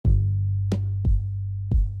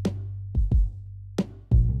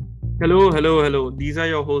Hello, hello, hello. These are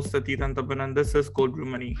your hosts Atit and Tapan, and this is Cold Brew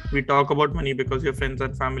Money. We talk about money because your friends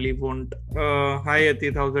and family won't. Hi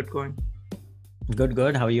Atit, how's it going?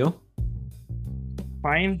 Good. How are you?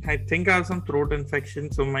 Fine. I think I have some throat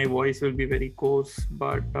infection, so my voice will be very coarse,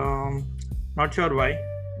 but not sure why.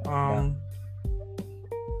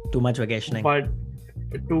 Too much vacationing. But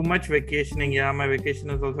too much vacationing. Yeah, my vacation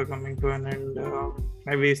is also coming to an end.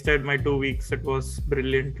 I wasted my 2 weeks. It was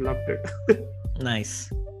brilliant. Loved it.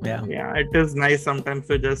 Nice. Yeah. Yeah, it is nice sometimes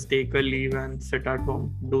to just take a leave and sit at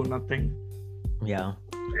home, do nothing. Yeah.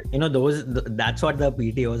 That's what the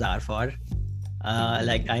PTOs are for.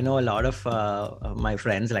 Like I know a lot of my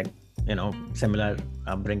friends, like, similar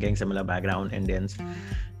upbringing, similar background Indians,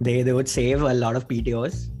 they would save a lot of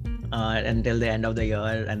PTOs until the end of the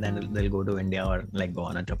year, and then they'll go to India or like go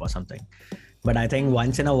on a trip or something. But I think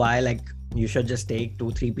once in a while, like you should just take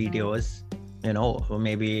 2-3 PTOs, or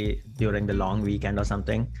maybe during the long weekend or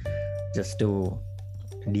something, just to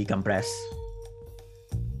decompress.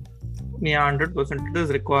 Yeah, 100% it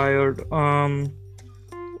is required.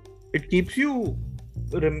 It keeps you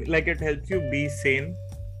like it helps you be sane,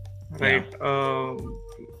 right? Yeah.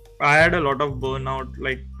 I had a lot of burnout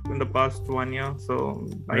like in the past 1 year, so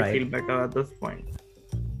I feel better at this point.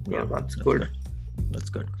 Yeah, that's good.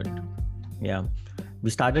 That's good. Yeah,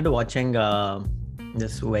 we started watching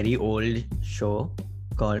this very old show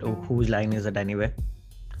called Whose Line Is It Anyway?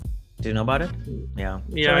 Do you know about it? Yeah.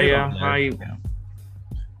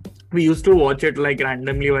 We used to watch it like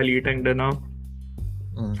randomly while eating dinner.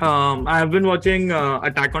 I have been watching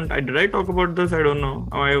Attack on Titan. Did I talk about this? I don't know.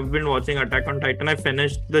 I have been watching Attack on Titan. I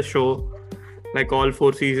finished the show, like all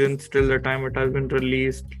 4 seasons till the time it has been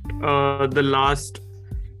released. The last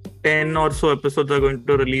 10 or so episodes are going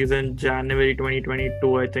to release in January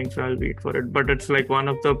 2022, I think, so I'll wait for it. But it's like one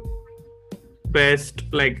of the best,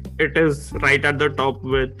 like it is right at the top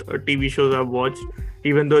with TV shows I've watched,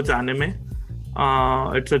 even though it's anime.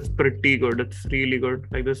 It's pretty good. It's really good.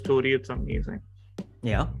 Like the story, it's amazing.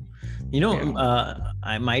 Yeah.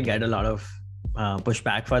 I might get a lot of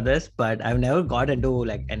pushback for this, but I've never got into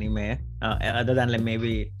like anime other than like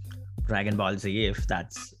maybe Dragon Ball Z, if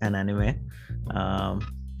that's an anime.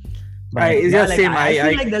 I feel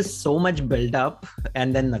like there's so much build up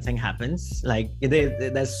and then nothing happens. Like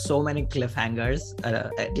there's so many cliffhangers.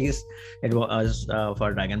 At least it was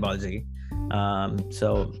for Dragon Ball Z.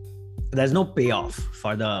 So there's no payoff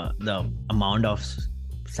for the amount of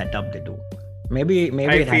setup they do. Maybe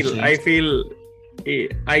I feel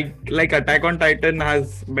like Attack on Titan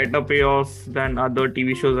has better payoffs than other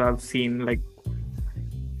TV shows I've seen. Like,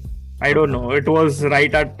 I don't know. It was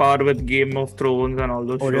right at par with Game of Thrones and all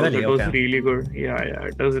those shows. Really? It was really good. Yeah.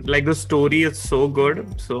 It was like the story is so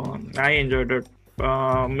good. So I enjoyed it.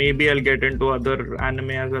 Maybe I'll get into other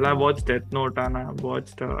anime as well. I watched Death Note and I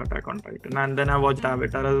watched Attack on Titan, and then I watched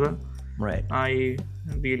Avatar as well. Right. I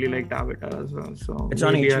really liked Avatar as well. So it's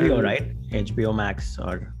on HBO, right? HBO Max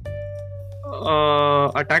or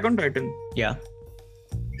Attack on Titan. Yeah.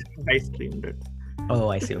 I streamed it. Oh,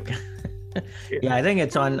 I see. Okay. Yeah, I think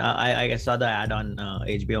it's on. I saw the ad on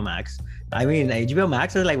HBO Max. I mean, HBO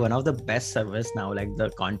Max is like one of the best service now. Like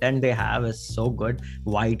the content they have is so good.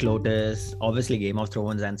 White Lotus, obviously Game of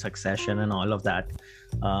Thrones and Succession and all of that.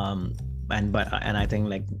 And I think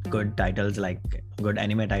like good titles, like good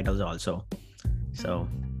anime titles also. So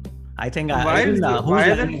I think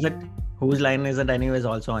Whose Line Is It Anyway is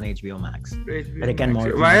also on HBO Max.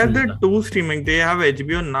 Why are there two streaming? They have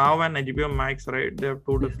HBO Now and HBO Max, right? They have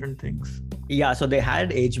two different things. Yeah, so they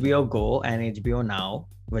had HBO Go and HBO Now,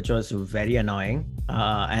 which was very annoying.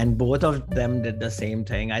 And both of them did the same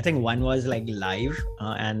thing. I think one was like live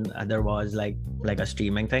and other was like a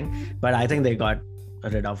streaming thing. But I think they got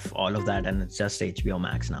rid of all of that and it's just HBO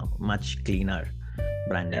Max now. Much cleaner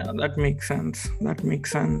branding. Yeah, that makes sense.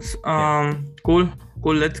 Cool.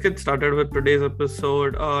 Let's get started with today's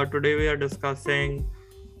episode. Today we are discussing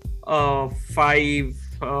 5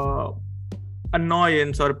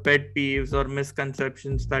 annoyance or pet peeves or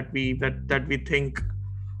misconceptions that we think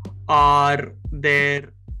are there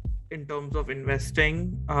in terms of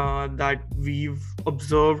investing that we've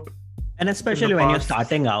observed. And especially when you're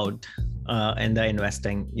starting out in the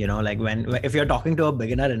investing, like if you're talking to a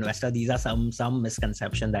beginner investor, these are some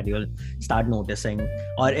misconception that you'll start noticing,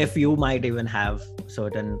 or if you might even have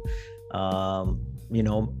certain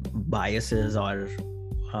biases or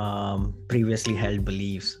previously held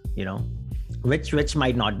beliefs, which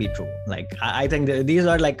might not be true. Like I think these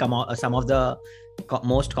are like some of the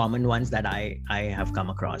most common ones that I have come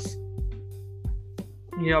across.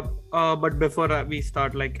 Yep. But before we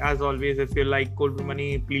start, like as always, if you like Cold Brew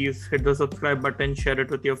Money, please hit the subscribe button, share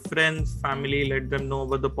it with your friends, family, let them know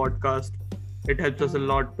about the podcast. It helps us a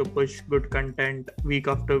lot to push good content week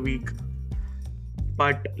after week.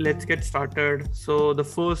 But let's get started. So the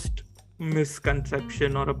first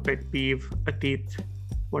misconception or a pet peeve, Atit,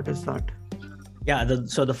 what is that? Yeah,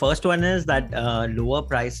 so the first one is that lower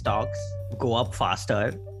price stocks go up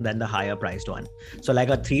faster than the higher priced one. So like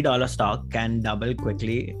a $3 stock can double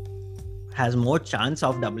quickly, has more chance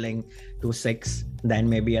of doubling to $6 than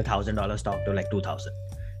maybe $1,000 stock to like 2,000,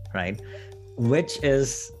 right? Which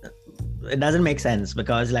is, it doesn't make sense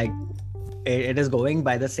because like it is going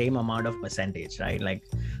by the same amount of percentage, right? Like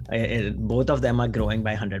both of them are growing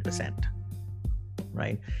by 100%.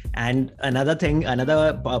 Right. And another thing,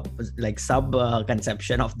 like sub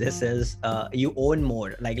conception of this is you own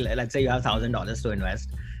more. Like let's say you have $1,000 to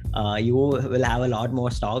invest. You will have a lot more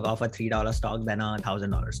stock of a $3 stock than a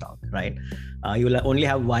 $1,000 stock, right? You will only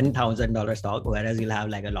have $1,000 stock, whereas you'll have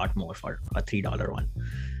like a lot more for a $3 one.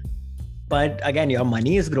 But again, your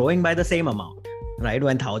money is growing by the same amount, right?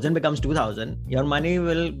 When 1,000 becomes 2,000, your money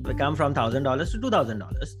will become from $1,000 to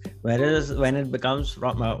 $2,000. Whereas when it becomes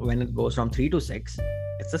when it goes from 3 to 6,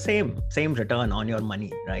 it's the same return on your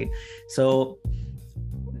money, right? So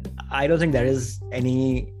I don't think there is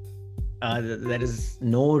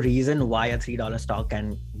no reason why a $3 stock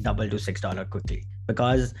can double to $6 quickly,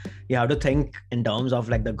 because you have to think in terms of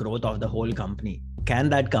like the growth of the whole company.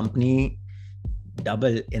 Can that company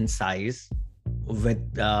double in size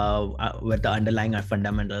with the underlying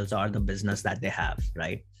fundamentals or the business that they have,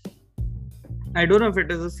 right? I don't know if it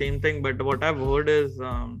is the same thing, but what I've heard is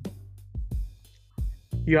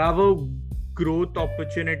you have a growth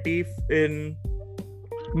opportunity in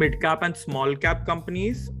mid cap and small cap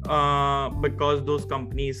companies because those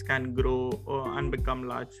companies can grow and become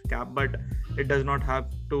large cap, but it does not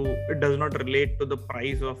relate to the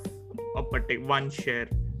price of a particular one share,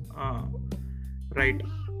 right?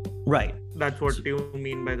 Right. That's what you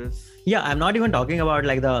mean by this. Yeah, I'm not even talking about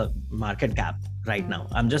like the market cap right now.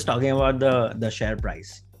 I'm just talking about the share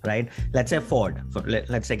price, right? Let's say Ford.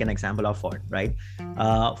 Let's take an example of Ford, right?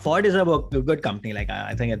 Ford is a good company. Like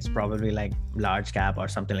I think it's probably like large cap or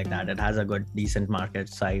something like that. It has a good decent market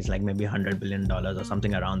size, like maybe $100 billion or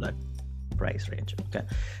something around that price range. Okay,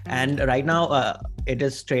 and right now it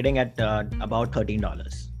is trading at about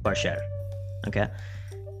 $13 per share. Okay.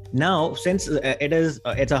 Now, since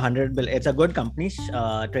it's a good company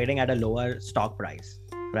trading at a lower stock price,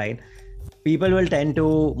 right? People will tend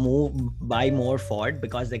to buy more Ford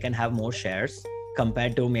because they can have more shares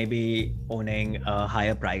compared to maybe owning a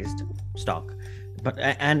higher priced stock.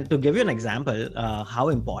 And to give you an example, how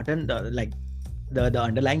important the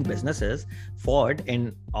underlying business is, Ford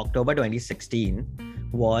in October 2016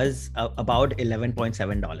 was about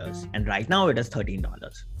 $11.7, and right now it is $13,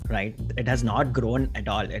 right? It has not grown at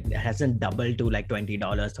all. It hasn't doubled to like $20,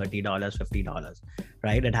 $30, $50,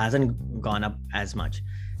 right? It hasn't gone up as much.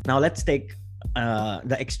 Now let's take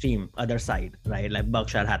the extreme other side, right? Like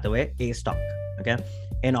Berkshire Hathaway, A stock. Okay,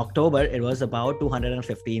 in October it was about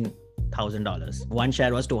 $215,000. One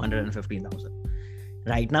share was $215,000.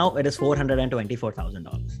 Right now it is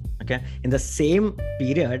 $424,000. Okay, in the same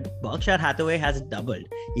period, Berkshire Hathaway has doubled,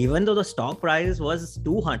 even though the stock price was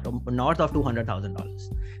north of $200,000.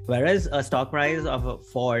 Whereas a stock price of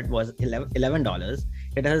Ford was $11,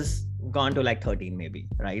 it has gone to like 13 maybe,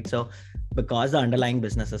 right? So because the underlying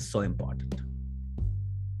business is so important.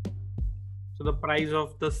 So the price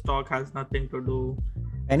of the stock has nothing to do.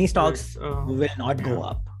 Any stocks will not go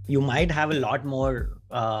up. You might have a lot more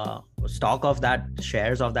stock of that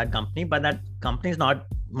shares of that company, but that company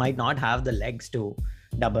might not have the legs to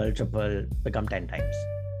double, triple, become 10 times.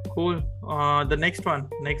 Cool. The next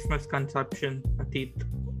misconception, Atit.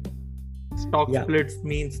 Stock splits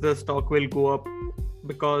means the stock will go up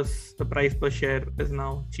because the price per share is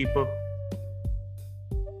now cheaper.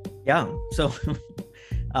 Yeah. So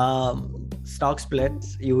stock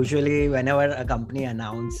splits, usually whenever a company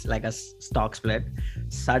announces like a stock split,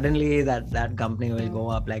 suddenly that company will go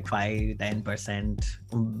up like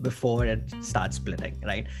 5-10% before it starts splitting,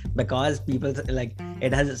 right? Because people like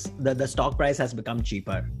it has the stock price has become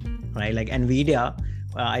cheaper, right? Like Nvidia,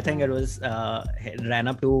 I think it ran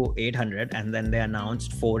up to 800, and then they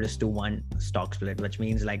announced 4:1 stock split, which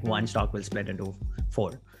means like one stock will split into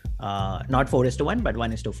 4. Not 4:1, but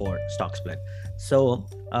 1:4 stock split. So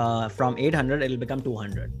from 800, it'll become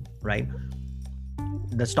 200, right?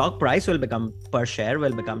 The stock price per share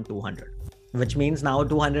will become 200, which means now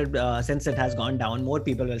 200, since it has gone down, more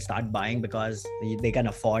people will start buying because they can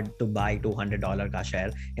afford to buy $200 ka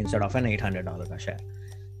share instead of an $800 ka share.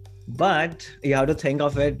 but you have to think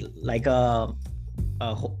of it like a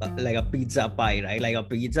pizza pie, right? Like a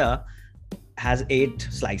pizza has 8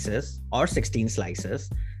 slices or 16 slices.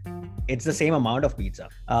 It's the same amount of pizza.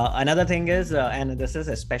 Another thing is, and this is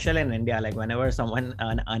especially in India, like whenever someone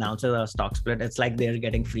announces a stock split, it's like they're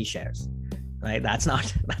getting free shares, right? That's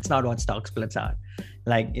not what stock splits are.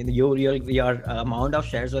 Like your amount of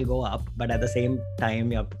shares will go up, but at the same time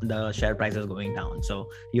the share price is going down. So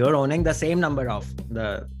you're owning the same number of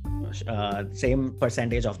the same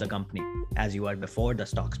percentage of the company as you were before the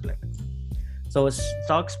stock split. So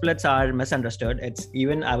stock splits are misunderstood. It's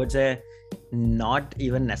even, I would say, not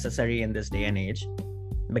even necessary in this day and age,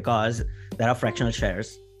 because there are fractional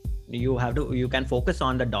shares. You can focus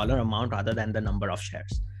on the dollar amount rather than the number of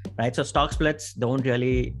shares, right? So stock splits don't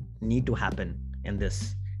really need to happen in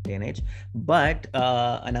this day and age. But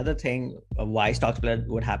another thing why stock split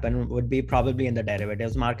would happen would be probably in the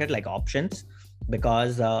derivatives market, like options,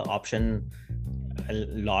 because option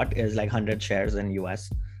lot is like 100 shares in US.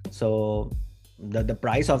 So the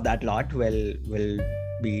price of that lot will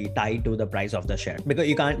be tied to the price of the share, because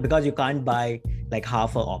you can't buy like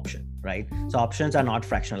half an option, right? So options are not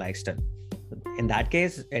fractionalized. In that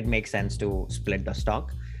case, it makes sense to split the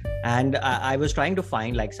stock. And I was trying to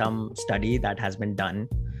find like some study that has been done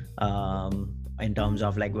in terms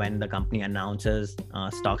of like when the company announces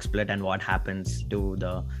stock split and what happens to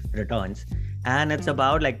the returns, and it's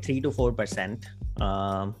about like 3 to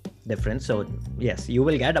 4% difference. So yes, you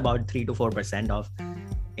will get about 3 to 4% of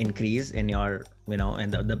increase in your,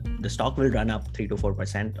 and the stock will run up 3 to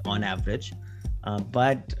 4% on average.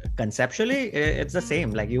 But conceptually, it's the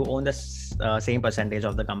same. Like you own the same percentage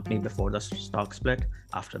of the company before the stock split,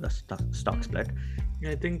 after the stock split.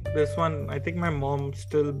 I think my mom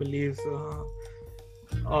still believes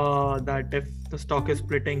that if the stock is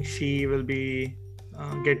splitting, she will be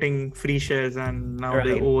getting free shares, and now Right.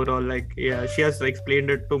 the overall, she has explained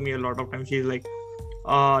it to me a lot of times. She's like,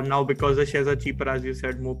 now because the shares are cheaper, as you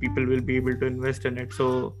said, more people will be able to invest in it.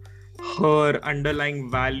 So her underlying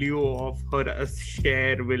value of her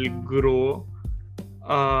share will grow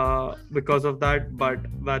because of that. But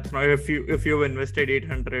that's not, if you've invested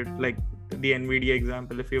 800, like the Nvidia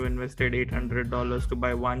example, if you've invested $800 to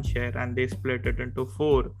buy one share and they split it into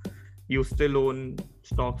 4, you still own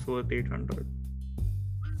stocks worth 800.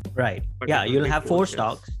 Right. But yeah, you'll have 4 shares.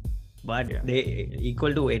 stocks, but they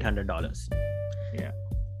equal to $800.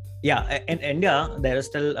 Yeah, in India, there is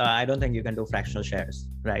still, I don't think you can do fractional shares,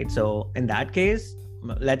 right? So in that case,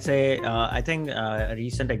 let's say, I think a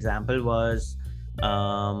recent example was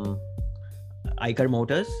Eicher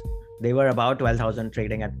Motors. They were about 12,000,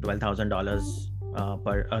 trading at $12,000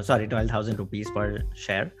 12,000 rupees per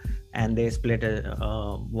share, and they split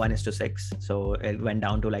 1:6. So it went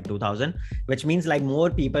down to like 2,000, which means like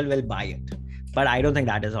more people will buy it. But I don't think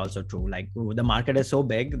that is also true. Like the market is so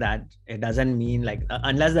big that it doesn't mean like,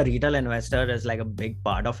 unless the retail investor is like a big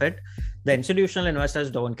part of it, the institutional investors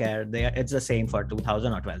don't care. It's the same for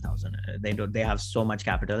 2,000 or 12,000. They have so much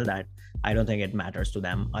capital that I don't think it matters to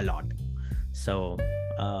them a lot. So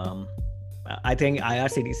I think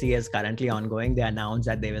IRCTC is currently ongoing. They announced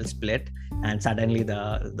that they will split, and suddenly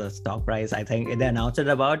the stock price, I think they announced it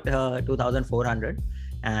about 2,400,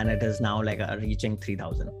 and it is now like reaching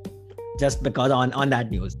 3,000. Just because on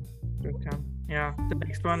that news. Okay. Yeah. The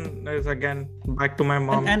next one is again back to my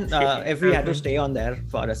mom. And if we had to stay on there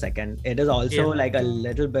for a second, it is also like a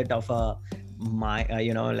little bit of a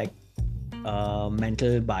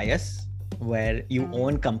mental bias, where you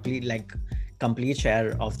own complete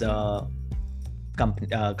share of the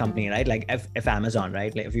company, right? Like if Amazon,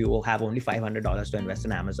 right? Like if you have only $500 to invest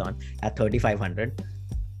in Amazon at 3,500,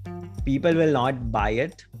 people will not buy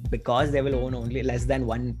it because they will own only less than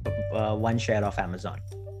one share of Amazon,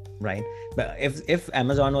 right? But if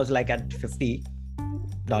Amazon was like at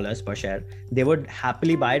 $50 per share, they would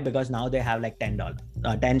happily buy it because now they have like 10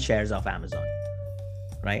 shares of Amazon,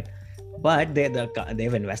 right? But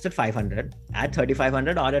they've invested 500 at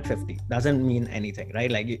 3,500 or at 50. Doesn't mean anything,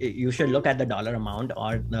 right? Like you should look at the dollar amount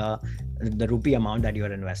or the rupee amount that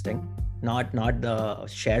you're investing, not the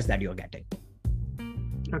shares that you're getting.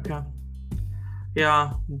 Okay.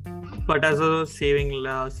 Yeah, but as I was saying,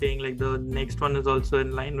 like the next one is also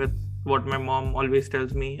in line with what my mom always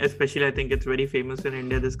tells me. Especially, I think it's very famous in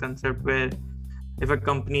India, this concept where if a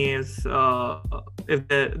company is, if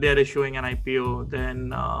they're issuing an IPO,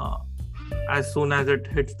 then as soon as it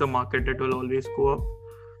hits the market, it will always go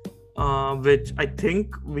up. Which I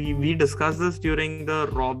think we discussed this during the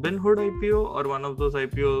Robinhood IPO or one of those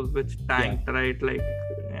IPOs which tanked, right? Like,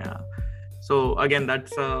 yeah. So again,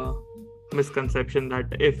 that's a misconception that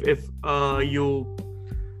if you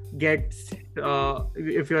gets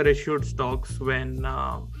if you're issued stocks when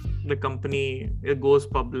the company goes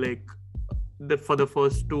public, for the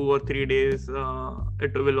first 2 or 3 days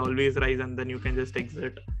it will always rise and then you can just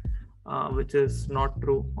exit, which is not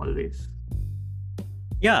true always.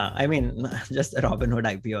 Yeah, I mean, just the Robinhood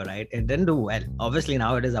IPO, right? It didn't do well. Obviously,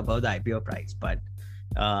 now it is above the IPO price, but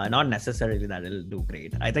not necessarily that it'll do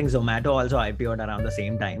great. I think Zomato also IPO'd around the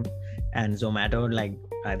same time, and Zomato, like,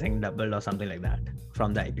 I think doubled or something like that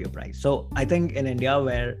from the IPO price. So I think in India,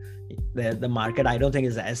 where the market, I don't think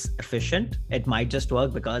is as efficient, it might just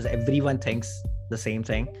work because everyone thinks the same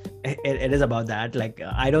thing. It is about that. Like,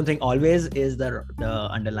 I don't think always is the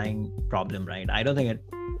underlying problem, right? I don't think it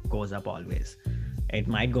goes up always. It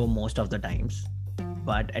might go most of the times,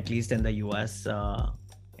 but at least in the US,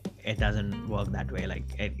 it doesn't work that way. Like,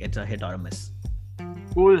 it's a hit or a miss.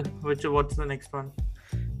 Cool. What's the next one?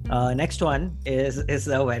 Next one is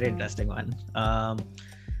a very interesting one.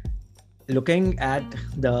 Looking at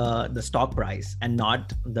the stock price and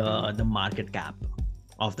not the market cap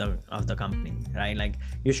of the company, right? Like,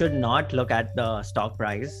 you should not look at the stock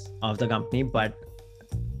price of the company, but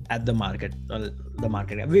at the market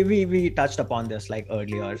cap. We touched upon this like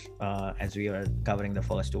earlier as we were covering the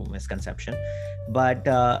first two misconception. But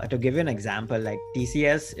to give you an example, like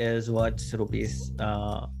TCS is worth rupees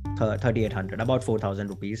 3,800, about 4,000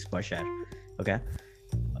 rupees per share. Okay,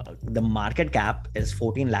 the market cap is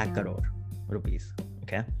 14 lakh crore rupees.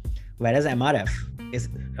 Okay, whereas MRF is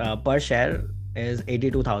per share is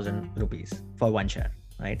 82,000 rupees for one share,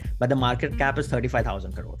 right? But the market cap is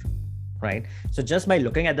 35,000 crore. Right. So just by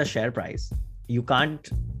looking at the share price, you can't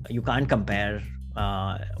compare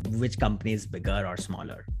which company is bigger or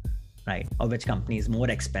smaller, right? Or which company is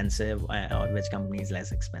more expensive or which company is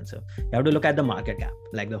less expensive. You have to look at the market cap,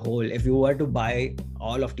 like the whole. If you were to buy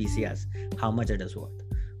all of TCS, how much it is worth,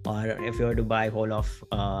 or if you were to buy whole of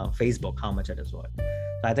Facebook, how much it is worth.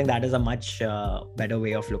 So I think that is a much better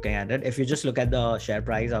way of looking at it. If you just look at the share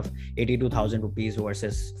price of 82,000 rupees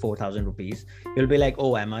versus 4,000 rupees, you'll be like,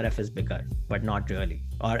 oh, MRF is bigger, but not really.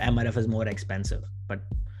 Or MRF is more expensive, but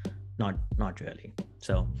not really.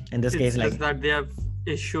 So in this case, like that they have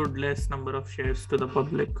issued less number of shares to the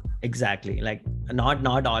public. Exactly. Like not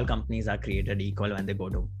all companies are created equal when they go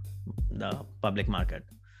to the public market.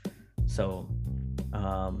 So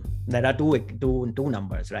there are two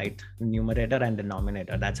numbers, right? Numerator and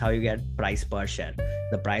denominator. That's how you get price per share.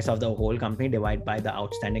 The price of the whole company divided by the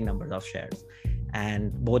outstanding numbers of shares,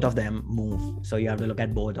 and both of them move. So you have to look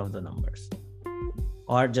at both of the numbers,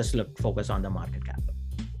 or just focus on the market cap.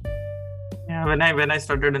 Yeah, when I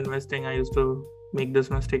started investing, I used to make this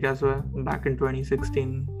mistake as well. Back in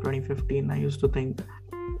 2016, 2015, I used to think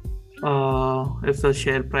if the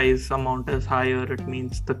share price amount is higher, it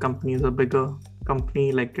means the company is a bigger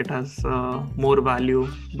company, like it has more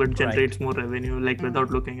value but generates more revenue, like without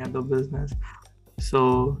looking at the business.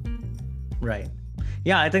 So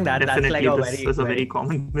yeah, I think that's like a very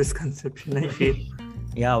common misconception, I feel.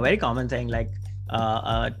 Yeah, very common thing. Like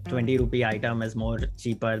a 20 rupee item is more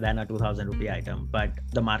cheaper than a 2,000 rupee item, but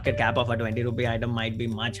the market cap of a 20 rupee item might be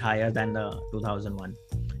much higher than the 2001.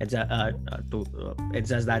 It's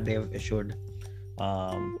just that they've issued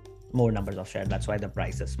more numbers of shares. That's why the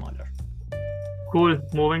price is smaller. Cool.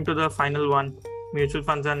 Moving to the final one. Mutual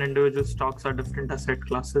funds and individual stocks are different asset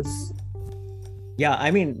classes. Yeah,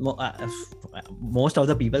 I mean, most of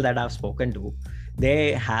the people that I've spoken to,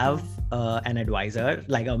 they have an advisor,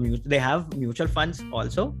 like they have mutual funds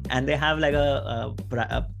also, and they have like a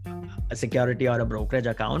security or a brokerage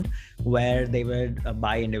account where they would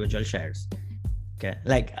buy individual shares. Okay,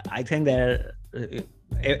 like I think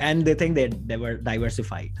and they think they were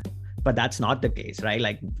diversified, but that's not the case, right?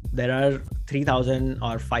 Like there are 3,000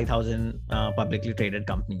 or 5,000 publicly traded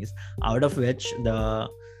companies, out of which the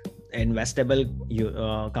investable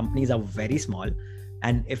companies are very small.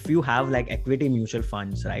 And if you have like equity mutual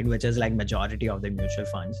funds, right, which is like majority of the mutual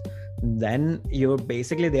funds, then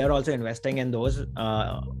they are also investing in those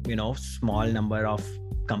small number of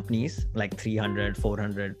companies, like 300,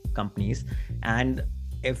 400 companies. And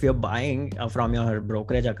if you're buying from your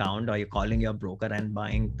brokerage account, or you're calling your broker and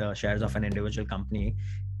buying the shares of an individual company,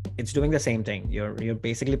 it's doing the same thing. You're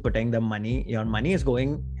basically putting your money is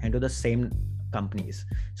going into the same companies.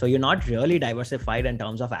 So you're not really diversified in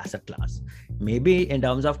terms of asset class. Maybe in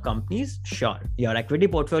terms of companies, sure, your equity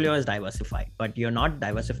portfolio is diversified, but you're not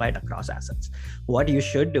diversified across assets. What you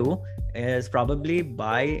should do is probably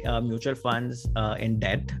buy mutual funds in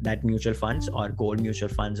debt mutual funds, or gold mutual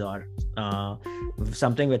funds, or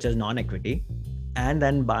something which is non-equity, and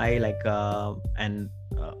then buy like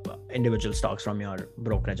individual stocks from your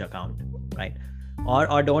brokerage account, right?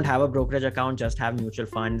 or don't have a brokerage account, just have mutual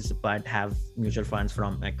funds, but have mutual funds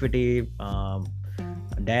from equity,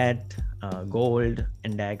 debt, gold,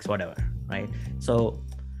 index, whatever, right? So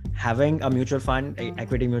having a mutual fund,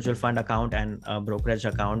 equity mutual fund account and a brokerage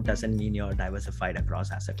account doesn't mean you're diversified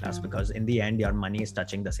across asset class, because in the end your money is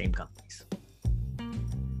touching the same companies.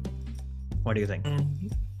 What do you think?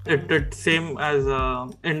 It's same as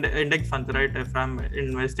index funds, right? If I'm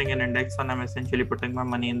investing in index fund, I'm essentially putting my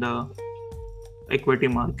money in the equity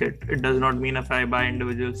market. It does not mean if I buy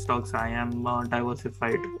individual stocks, I am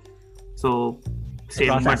diversified. So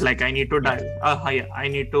same, but like I need to I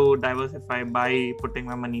need to diversify by putting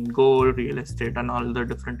my money in gold, real estate, and all the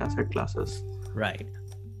different asset classes. Right.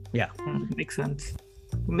 Yeah. Makes sense.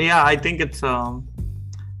 Yeah, I think it's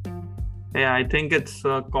I think it's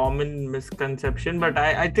a common misconception, but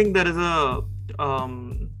I think there is a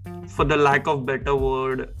for the lack of better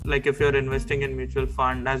word, like if you're investing in mutual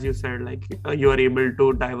fund, as you said, like you are able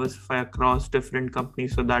to diversify across different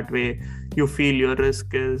companies, so that way you feel your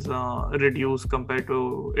risk is reduced compared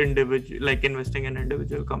to individual, like investing in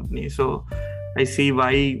individual companies. So I see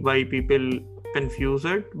why people confuse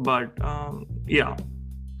it, but yeah,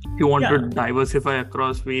 if you want to diversify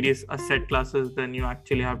across various asset classes, then you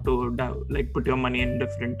actually have to like put your money in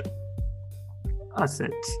different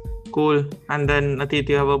assets. Cool. And then Atit,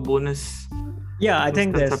 you have a bonus. Yeah, I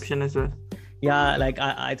think misconception as well. Yeah, like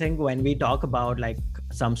I think when we talk about like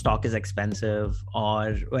some stock is expensive,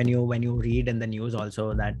 or when you read in the news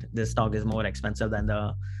also that this stock is more expensive than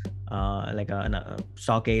the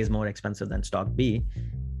stock A is more expensive than stock B,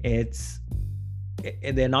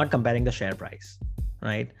 they're not comparing the share price,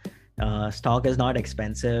 right? Stock is not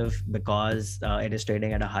expensive because it is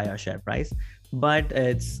trading at a higher share price, but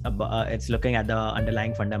it's looking at the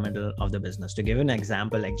underlying fundamental of the business. To give you an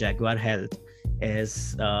example, like Jaguar Health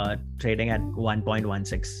is trading at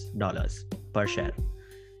 $1.16 per share.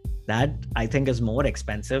 That I think is more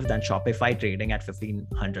expensive than Shopify trading at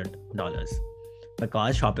 $1,500,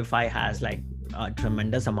 because Shopify has like a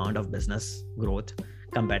tremendous amount of business growth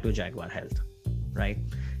compared to Jaguar Health, right?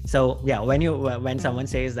 So yeah, when someone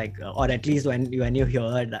says like, or at least when you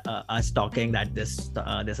hear us talking that this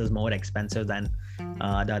is more expensive than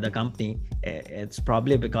the other company, it's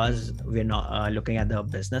probably because we're not looking at the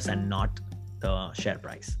business and not the share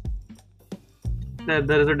price.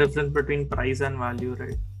 There is a difference between price and value,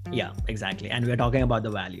 right? Yeah, exactly. And we're talking about the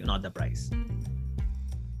value, not the price.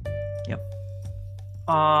 Yep.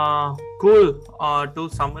 Cool. To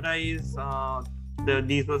summarize,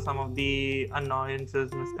 these were some of the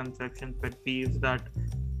annoyances, misconceptions, pet peeves that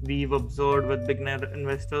we've observed with beginner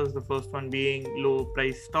investors. The first one being low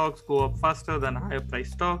price stocks go up faster than higher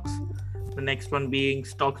price stocks. The next one being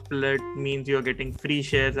stock split means you're getting free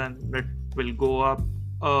shares and it will go up.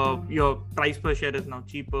 Your price per share is now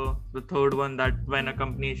cheaper. The third one, that when a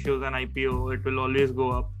company issues an IPO, it will always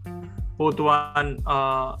go up. Fourth one,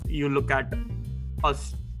 you look at a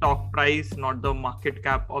stock price, not the market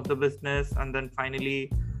cap of the business. And then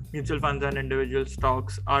finally, mutual funds and individual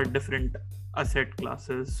stocks are different asset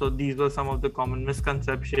classes. So these were some of the common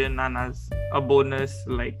misconceptions. And as a bonus,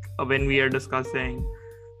 like when we are discussing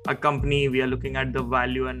a company, we are looking at the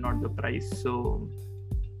value and not the price. So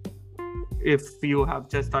if you have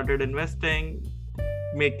just started investing,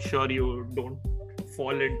 make sure you don't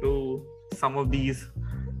fall into some of these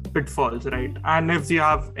pitfalls, right? And if you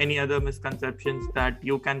have any other misconceptions that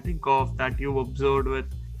you can think of that you've observed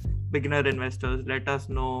with beginner investors, let us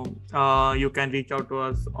know. You can reach out to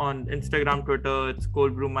us on Instagram, Twitter. It's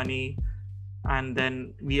Cold Brew Money, and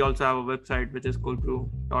then we also have a website which is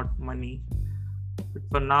coldbrew.money. But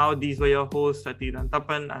for now, these were your hosts Atit and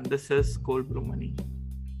Tapan, and this is Cold Brew Money.